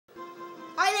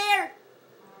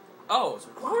Oh, it's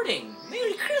recording!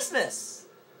 Merry Christmas!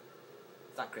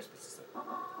 It's not Christmas.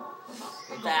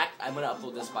 In fact, I'm gonna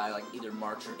upload this by like either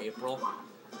March or April.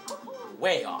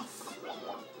 Way off.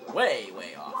 Way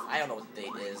off. I don't know what the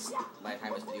date is by the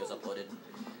time this video is uploaded.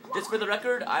 Just for the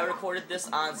record, I recorded this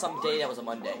on some day that was a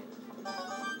Monday.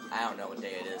 I don't know what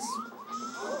day it is.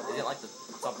 Is it like the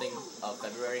something of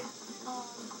February?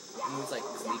 It's like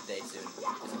it's leap day soon.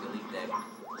 It's gonna be leap day.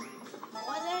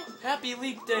 What is it? Happy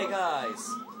leap day, guys!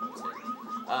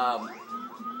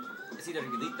 It's either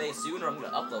gonna be leap day soon or I'm gonna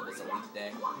upload this on leap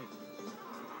day.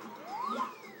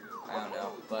 I don't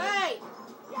know, but... Hey!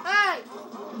 Hey!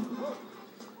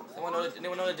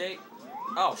 Anyone know the date?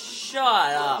 Oh, shut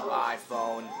up,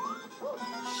 iPhone.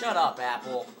 Shut up,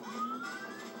 Apple.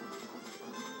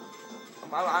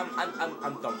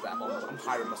 I'm done with Apple. I'm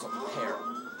hiring myself a pair.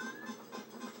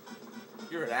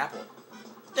 You're an Apple.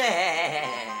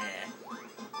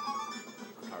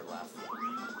 Hard laugh.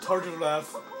 Target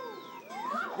laugh.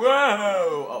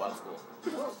 Whoa! Oh, that was cool.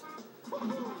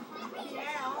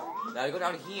 Now we go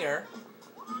down here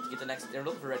to get the next. They're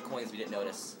looking for red coins. We didn't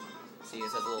notice. See,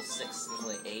 it says a little 6. There's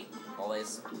only 8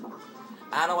 always.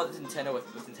 I don't know what the Nintendo with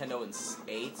Nintendo and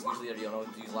 8. Usually, you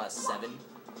don't use a lot of 7.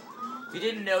 If you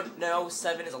didn't know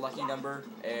 7 is a lucky number,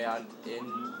 and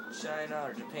in China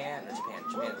or Japan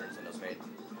where Nintendo's made.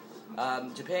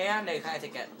 Japan, they kind of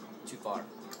take that too far.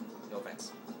 No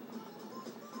offense.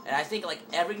 And I think like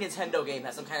every Nintendo game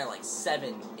has some kind of like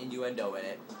 7 innuendo in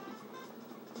it.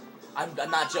 I'm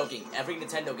not joking. Every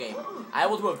Nintendo game. I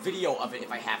will do a video of it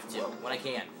if I have to, when I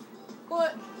can.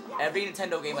 What? Every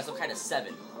Nintendo game has some kind of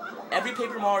 7. Every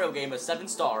Paper Mario game has 7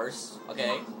 stars,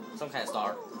 okay? Some kind of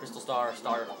star. Crystal star,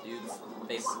 star dudes,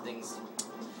 face things.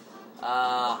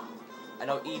 I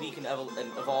know Eevee can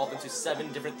evolve into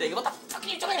 7 different things. What the fuck are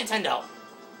you doing, Nintendo?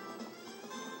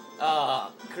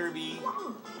 Kirby.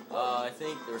 I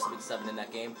think there was something 7 in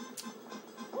that game.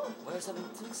 What was 7?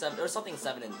 There was something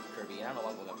 7 in Kirby, and I don't know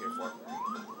what I'm going up here for.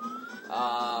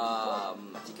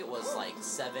 I think it was like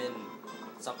 7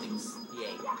 somethings.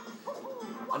 Yay.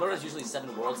 I know there's usually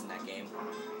 7 worlds in that game.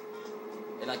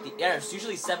 And like there's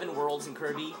usually 7 worlds in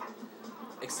Kirby,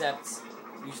 except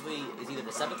usually is either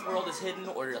the 7th world is hidden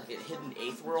or like a hidden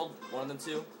 8th world, one of them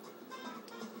two.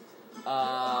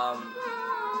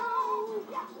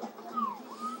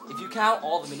 If you count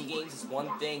all the mini games as one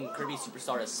thing, Kirby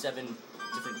Superstar has 7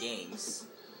 different games.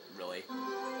 Really.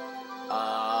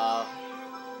 Let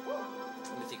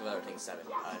me think of other things. 7.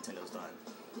 Nintendo's done.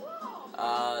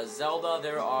 Zelda,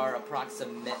 there are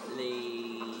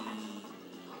approximately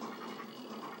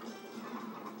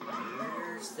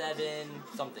 7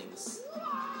 somethings.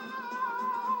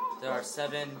 There are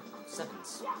 7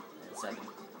 sevens and 7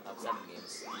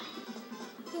 games.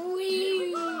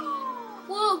 We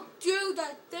won't do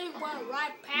that thing went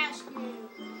right past you.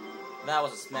 That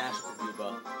was a smash for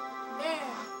Gooba. Yeah.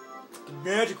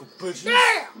 Magical bitches.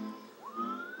 Yeah.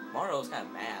 Mario's kind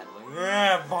of mad. Like,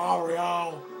 yeah,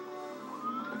 Mario.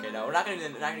 Okay, no, we're not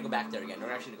gonna go back there again.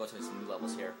 We're actually gonna go to some new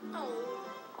levels here.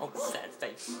 Oh, sad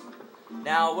face.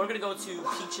 Now we're gonna go to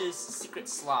Peach's secret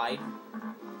slide.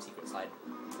 Secret slide.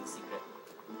 It's a secret.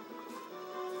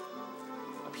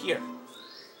 Up here.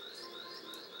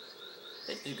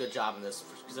 They did a good job in this,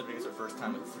 considering it's their first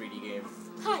time with a 3D game.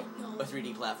 I know. A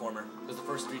 3D platformer. Because the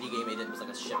first 3D game they did was like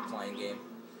a ship flying game.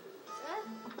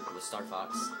 It was Star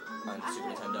Fox on Super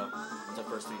Nintendo. It was their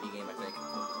first 3D game,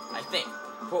 I think.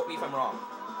 Quote me if I'm wrong.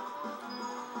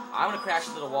 I'm gonna crash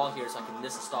into the wall here so I can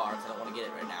miss a star, because I don't want to get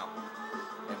it right now.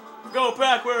 Yeah. Go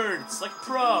backwards! Like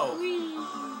pro! Whee!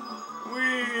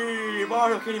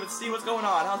 Mario can't even see what's going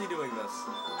on. How's he doing this?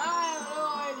 I have no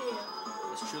idea.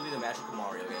 It's truly the magic of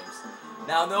Mario games.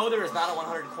 Now, no, there is not a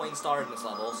 100 coin star in this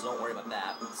level, so don't worry about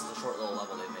that. This is a short little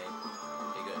level they made.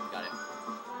 Okay, good. Got it.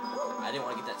 I didn't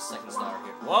want to get that 2nd star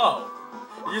here. Whoa!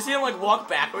 Did you see him, like, walk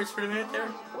backwards for a minute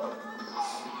there?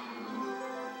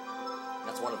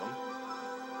 That's one of them.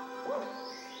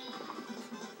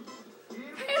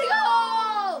 Here we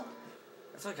go!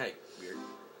 That's like kind of weird.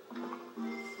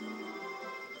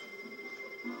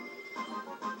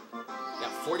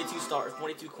 Got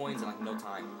 42 coins in like no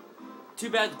time. Too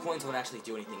bad the coins won't actually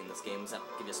do anything in this game except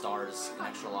give you stars and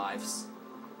extra lives.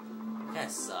 Kinda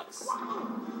sucks.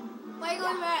 Why are you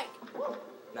going back?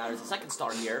 Now there's a 2nd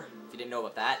star here, if you didn't know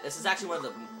about that. This is actually one of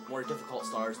the more difficult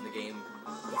stars in the game,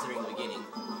 considering the beginning.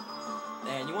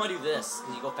 And you want to do this,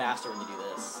 because you go faster when you do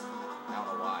this. I don't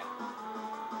know why.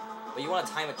 But you want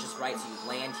to time it just right so you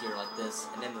land here like this,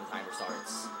 and then the timer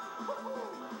starts.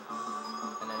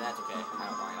 And then that's okay, I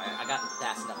don't mind. I got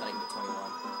fast enough that I can get 21.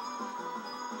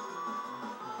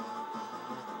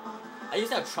 I used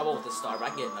to have trouble with this star, but I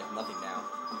can get like nothing now.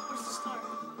 Where's the star?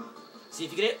 See,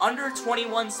 if you get it under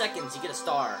 21 seconds, you get a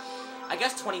star. I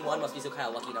guess 21 must be some kind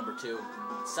of lucky number, too.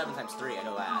 7 times 3, I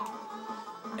know that.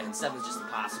 And 7 is just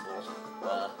impossible.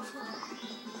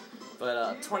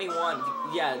 But 21,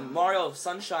 yeah, Mario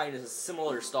Sunshine is a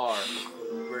similar star.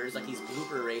 Where there's like these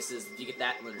blooper races. If you get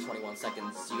that in under 21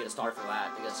 seconds, you get a star for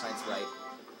that. You get a shine sprite.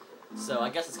 So I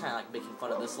guess it's kind of like making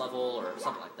fun of this level or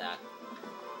something like that.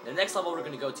 The next level we're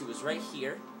going to go to is right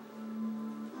here.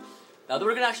 Now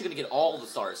we're actually going to get all the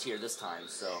stars here this time,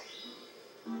 so...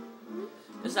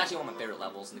 This is actually one of my favorite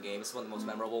levels in the game. It's one of the most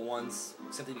memorable ones.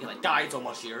 Simply because I died so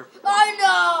much here. I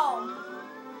know!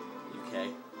 You okay?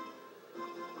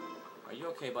 Are you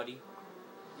okay, buddy?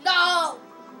 No!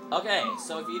 Okay,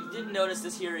 so if you didn't notice,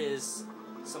 this here is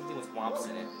something with Whomps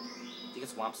in it. I think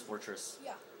it's Whomp's Fortress.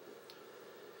 Yeah.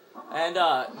 And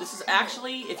this is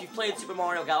actually, if you've played Super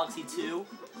Mario Galaxy 2,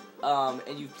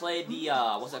 and you've played the,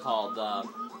 what's that called?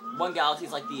 One galaxy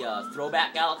is like the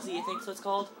Throwback Galaxy, I think is what it's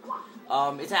called.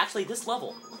 It's actually this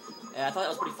level. And I thought that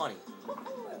was pretty funny.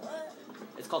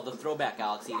 It's called the Throwback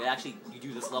Galaxy. And actually, you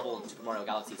do this level in Super Mario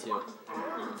Galaxy 2.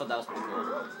 I thought that was pretty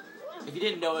cool. If you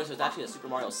didn't notice, there's actually a Super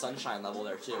Mario Sunshine level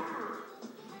there, too.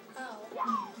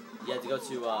 Oh. You had to go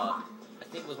to, I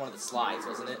think it was one of the slides,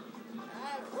 wasn't it?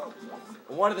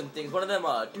 One of them things, one of them,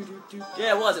 do-do-do.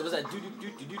 Yeah, it was a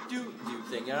do-do-do-do-do-do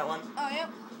thing. You know that one? Oh, yep.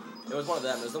 It was one of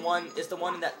them. It was the one, it's the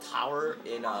one in that tower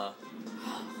in that,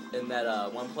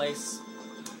 one place.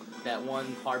 That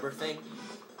one harbor thing.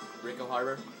 Rico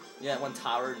Harbor. Yeah, that one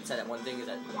tower inside that one thing is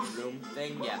that room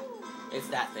thing. Yeah. It's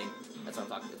that thing. That's what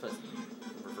I'm talking, that's what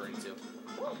I'm referring to.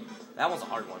 That one's a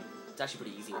hard one. It's actually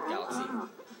pretty easy with Galaxy.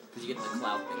 Because you get the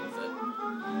cloud thing with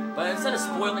it. But instead of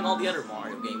spoiling all the other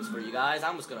Mario games for you guys,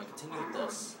 I'm just going to continue with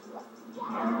this.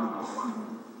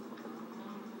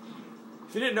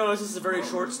 If you didn't notice, this is a very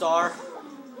short star.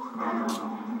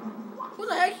 Who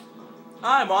the heck?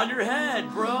 I'm on your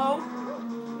head, bro!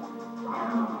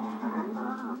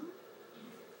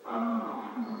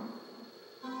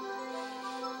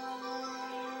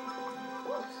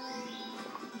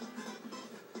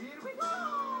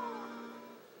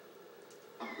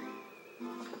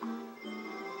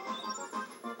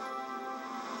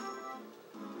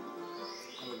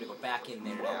 Back in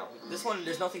there now. This one,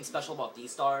 there's nothing special about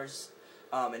these stars.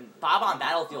 And Bob on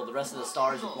Battlefield, the rest of the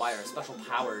stars require a special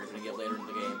power you're gonna get later in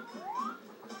the game.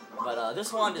 But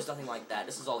this one, there's nothing like that.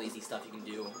 This is all easy stuff you can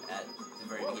do at the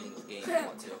very beginning of the game if you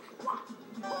want to.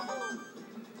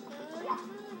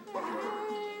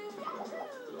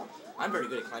 I'm very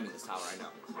good at climbing this tower, I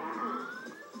know.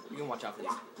 You can watch out for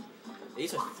these.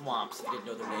 These are Thwomps, if you didn't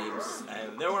know their names.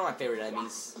 And they're one of my favorite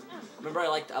enemies. Remember, I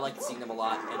liked seeing them a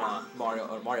lot in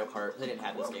Mario Kart. They didn't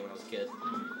have this game when I was a kid.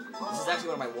 This is actually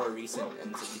one of my more recent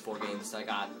N64 games that I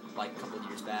got like a couple of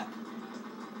years back.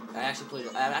 Actually,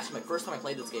 my first time I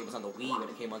played this game was on the Wii when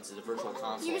it came onto the Virtual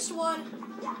Console. You missed one.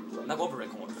 I'm not going for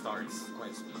red stars.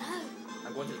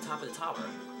 I'm going to the top of the tower.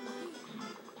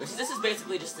 This is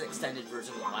basically just an extended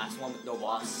version of the last one with no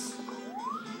boss.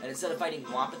 And instead of fighting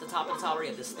Whomp at the top of the tower, you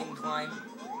have this thing to climb.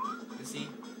 You see?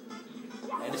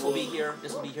 And this will be here.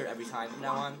 This will be here every time from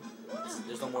now on.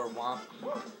 There's no more Whomp.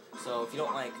 So if you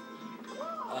don't like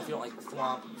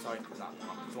Thwomp, sorry, not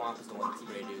Whomp. Thwomp is the one with the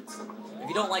gray dudes. If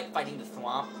you don't like fighting the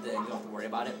Thwomp, then you don't have to worry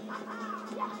about it. And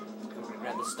we're gonna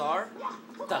grab the star.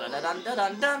 Dun dun dun dun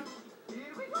dun dun.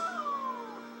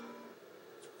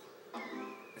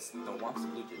 No, Whomp's the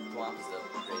blue dude. Whomp is the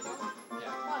gray dude.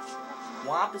 Yeah.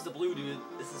 Whomp is the blue dude.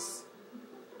 This is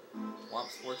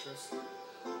Whomp's Fortress.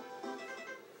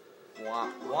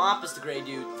 Whomp is the gray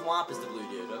dude. Thwomp is the blue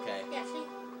dude. Okay. Yeah, see?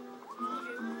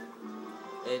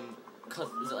 And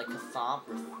is it like Kathomp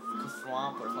or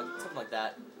Kathwomp or something like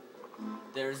that?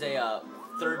 There's a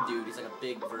third dude. He's like a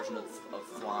big version of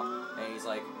Thwomp, and he's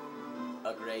like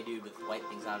a gray dude with white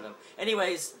things out of him.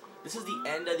 Anyways, this is the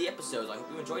end of the episode. I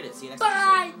hope you enjoyed it. See you next episode.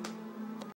 Bye!